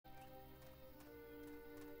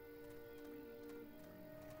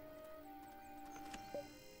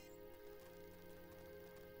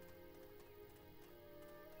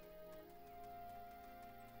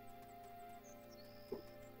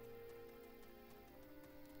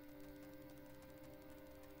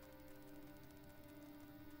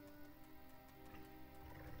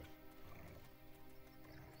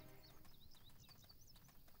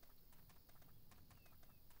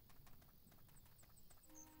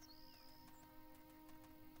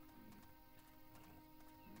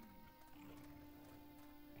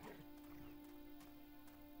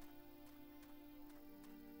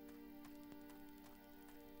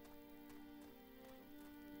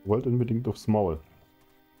wollte unbedingt aufs Maul.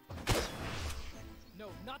 No,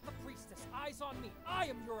 not the priestess. Eyes on me. I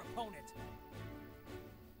am your opponent.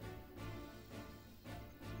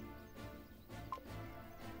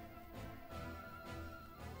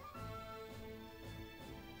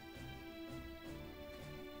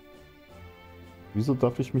 Wieso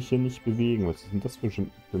darf ich mich hier nicht bewegen? Was ist denn das für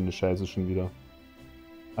eine Scheiße schon wieder?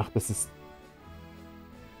 Ach, das ist...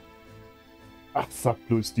 Ach, sag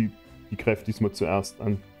bloß, die greift diesmal zuerst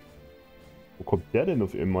an. Wo kommt der denn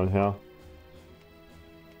auf einmal her?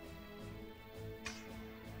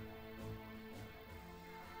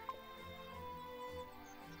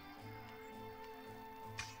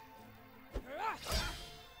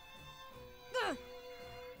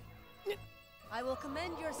 I will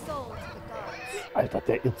commend your soul to the gods.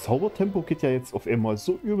 Alter, ihr Zaubertempo geht ja jetzt auf einmal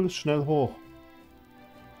so übelst schnell hoch.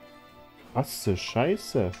 Krasse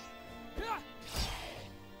Scheiße.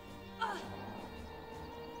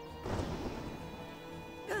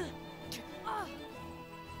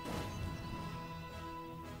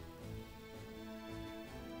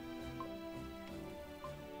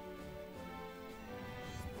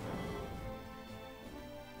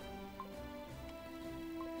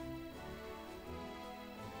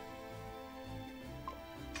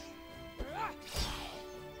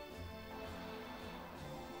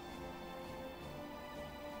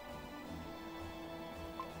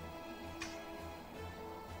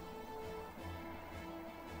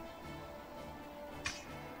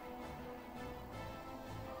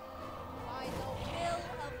 By the will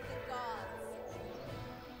of the gods.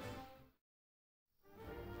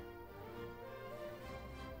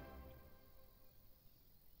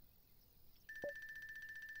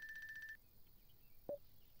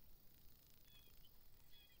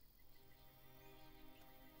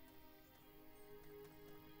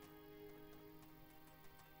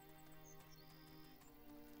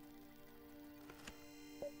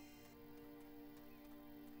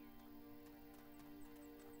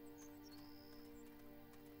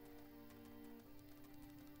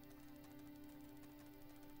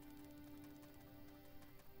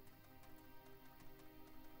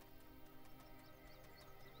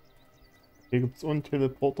 Hier gibt's einen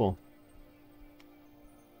Teleporter.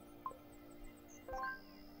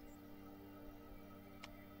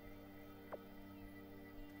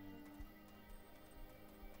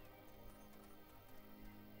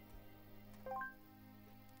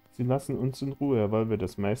 Sie lassen uns in Ruhe, weil wir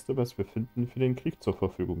das meiste, was wir finden, für den Krieg zur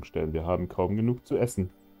Verfügung stellen. Wir haben kaum genug zu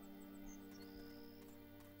essen.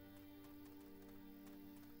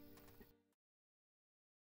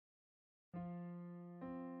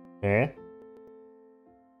 Hä?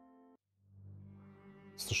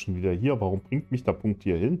 Ist das schon wieder hier? Warum bringt mich der Punkt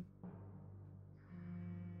hier hin?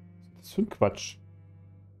 Was ist das für ein Quatsch?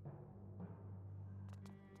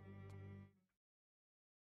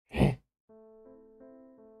 Hä?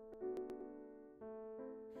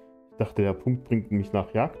 Ich dachte, der Punkt bringt mich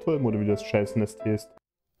nach Jagdholm oder wie das Scheißnest heißt.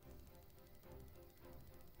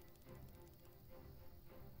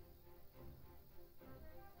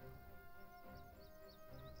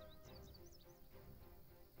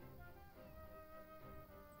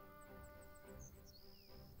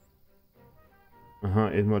 Aha,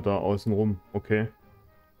 einmal da außen rum. Okay.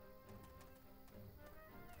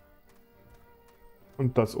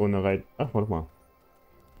 Und das ohne Reit... Ach, warte mal.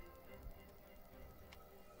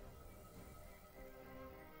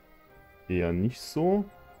 Eher nicht so.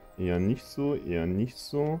 Eher nicht so. Eher nicht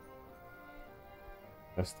so.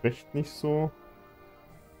 Erst recht nicht so.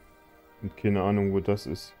 Und keine Ahnung, wo das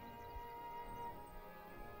ist.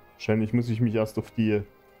 Wahrscheinlich muss ich mich erst auf die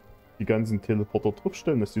ganzen Teleporter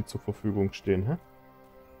draufstellen, dass die zur Verfügung stehen, hä?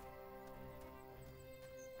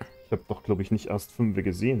 Ich habe doch, glaube ich, nicht erst 5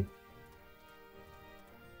 gesehen.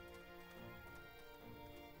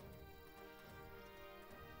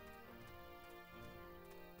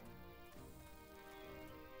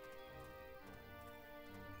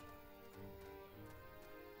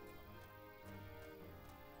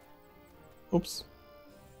 Ups.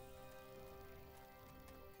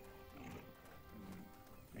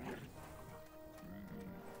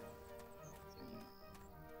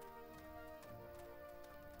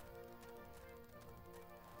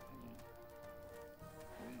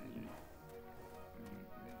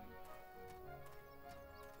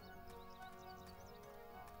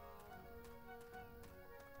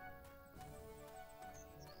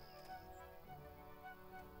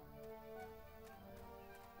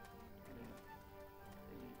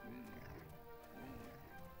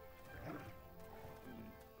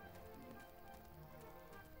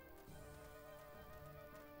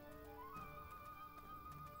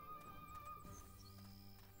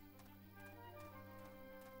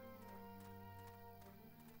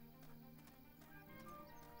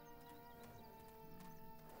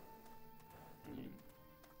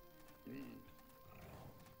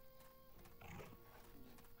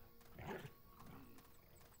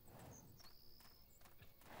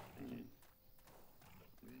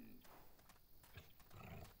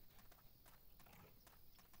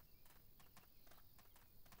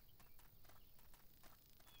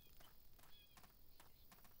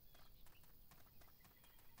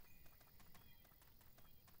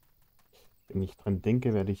 Wenn ich dran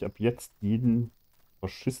denke, werde ich ab jetzt jeden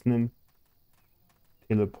verschissenen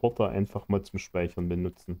Teleporter einfach mal zum Speichern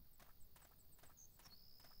benutzen.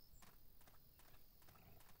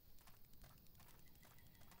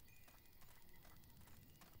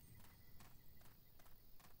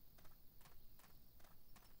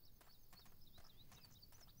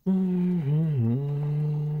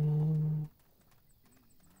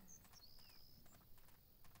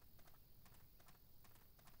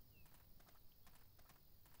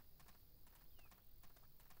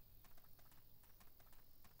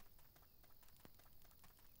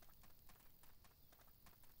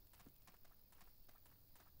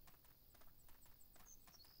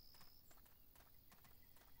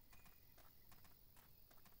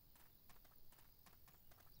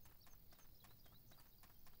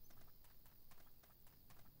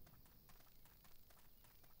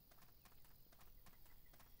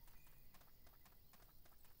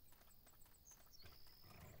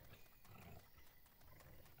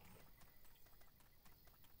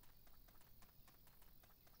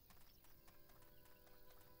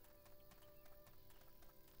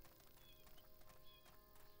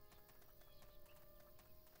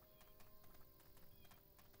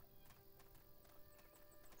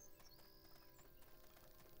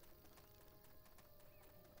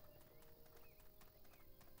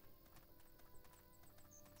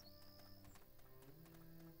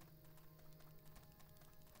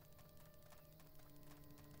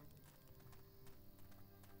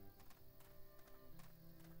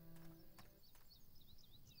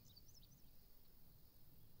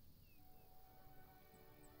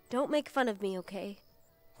 Don't make fun of me, okay?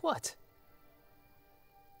 What?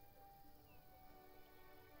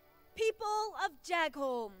 People of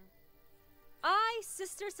Jagholm! I,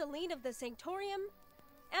 Sister Celine of the Sanctorium,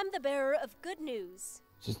 am the bearer of good news.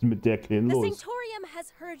 Was ist denn mit der Kleinen The los? Sanctorium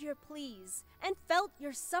has heard your pleas and felt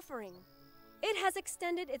your suffering. It has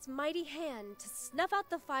extended its mighty hand to snuff out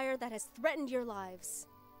the fire that has threatened your lives.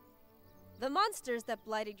 The monsters that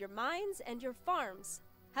blighted your mines and your farms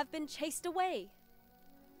have been chased away.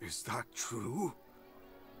 Is that true?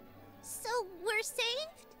 So we're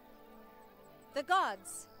saved? The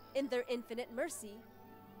gods, in their infinite mercy,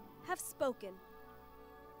 have spoken.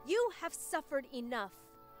 You have suffered enough.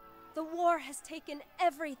 The war has taken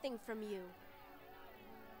everything from you.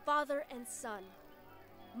 Father and son,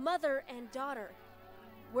 mother and daughter.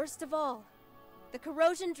 Worst of all, the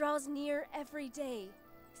corrosion draws near every day,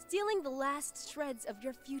 stealing the last shreds of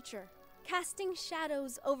your future, casting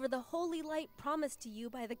shadows over the holy light promised to you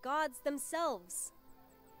by the gods themselves.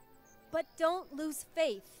 But don't lose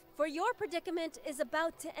faith, for your predicament is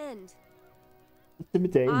about to end. Was ist denn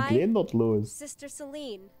mit der Kleinen dort los? Sister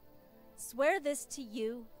Celine, swear this to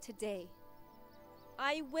you today.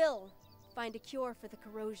 I will find a cure for the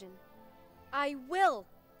corrosion. I will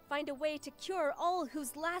find a way to cure all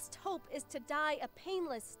whose last hope is to die a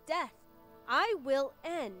painless death. I will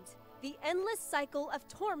end the endless cycle of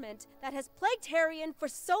torment that has plagued Harrion for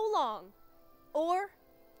so long. Or,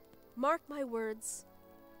 mark my words,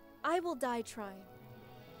 I will die trying.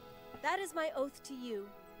 That is my oath to you,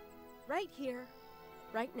 right here,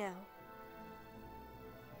 right now.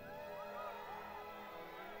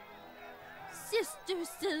 Sister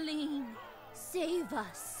Celine! Save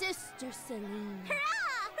us, Sister Celine!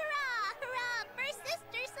 Hurrah! Hurrah! Hurrah for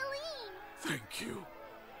Sister Celine! Thank you.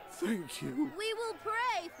 Thank you. We will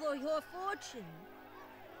pray for your fortune.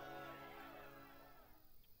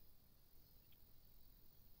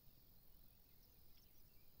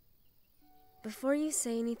 Before you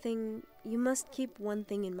say anything, you must keep one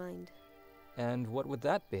thing in mind. And what would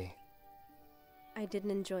that be? I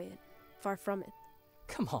didn't enjoy it. Far from it.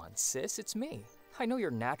 Come on, sis, it's me. I know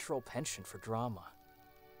your natural penchant for drama.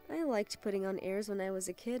 I liked putting on airs when I was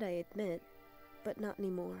a kid, I admit, but not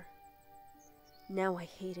anymore. Now I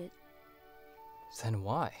hate it. Then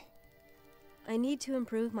why? I need to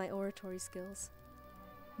improve my oratory skills.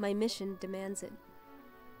 My mission demands it.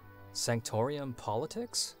 Sanctorium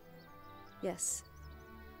politics? Yes.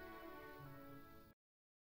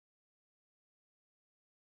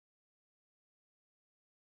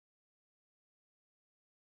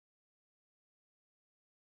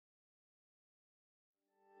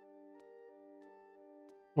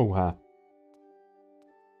 Oha.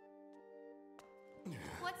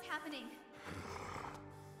 What's happening?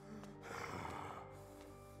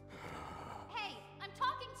 Hey, I'm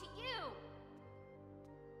talking to you!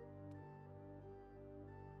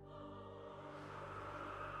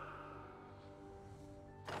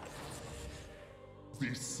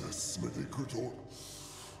 Visas med det kultur.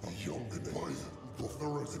 Jongen by the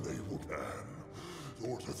third enabled hand.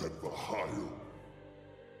 Ortas at the high.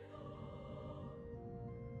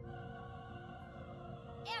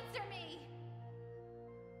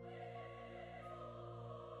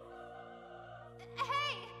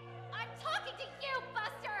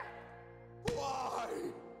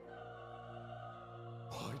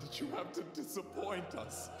 did you have to disappoint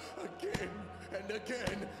us again and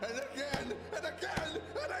again and again and again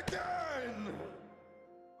and again?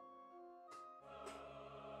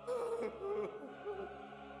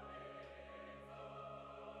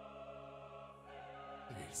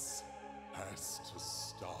 This has to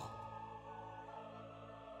stop.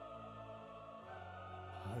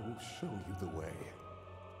 I will show you the way.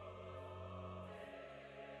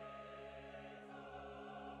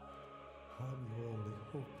 I'm your only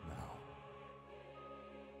hope now.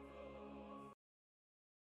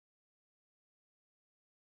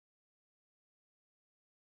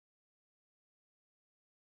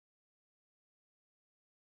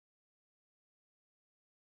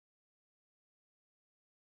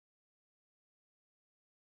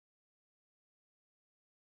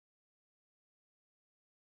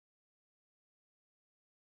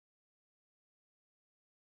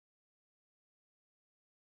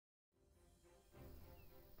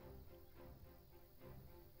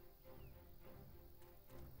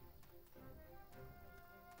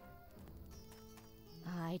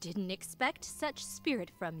 I didn't expect such spirit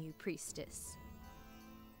from you, priestess.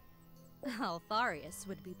 Altharius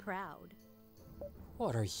would be proud.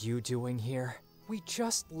 What are you doing here? We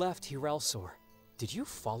just left Hirelsor. Did you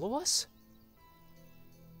follow us?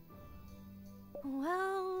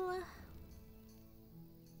 Well...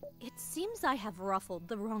 It seems I have ruffled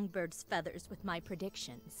the wrong bird's feathers with my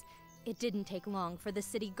predictions. It didn't take long for the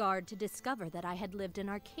city guard to discover that I had lived in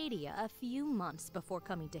Arcadia a few months before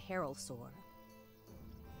coming to Hirelsor.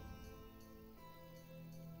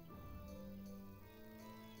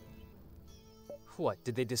 What,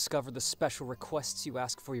 did they discover the special requests you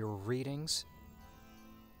ask for your readings?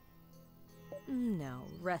 No,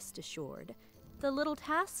 rest assured. The little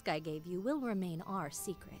task I gave you will remain our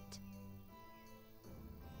secret.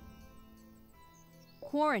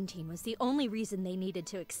 Quarantine was the only reason they needed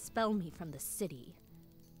to expel me from the city.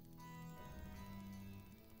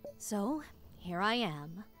 So, here I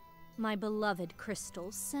am, my beloved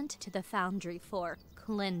crystals sent to the foundry for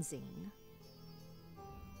cleansing.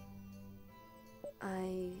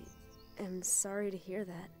 I am sorry to hear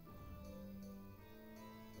that.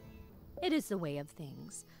 It is the way of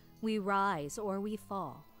things. We rise or we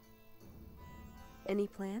fall. Any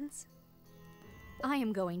plans? I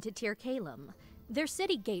am going to Tirkalem. Their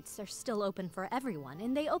city gates are still open for everyone,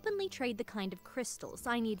 and they openly trade the kind of crystals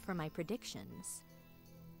I need for my predictions.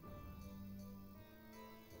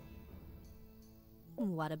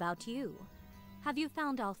 What about you? Have you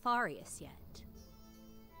found Altharius yet?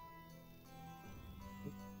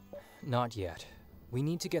 Not yet. We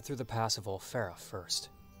need to get through the pass of Olfera first.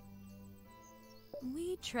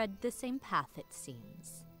 We tread the same path, it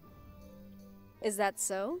seems. Is that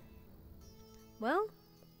so? Well,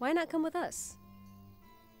 why not come with us?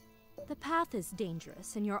 The path is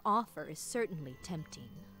dangerous, and your offer is certainly tempting.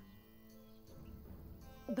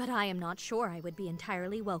 But I am not sure I would be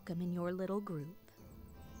entirely welcome in your little group.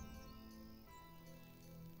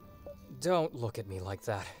 Don't look at me like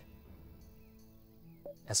that.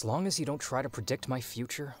 As long as you don't try to predict my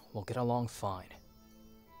future, we'll get along fine.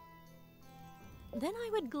 Then I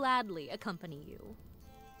would gladly accompany you.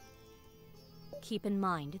 Keep in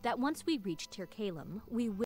mind that once we reach Tirkalem, we will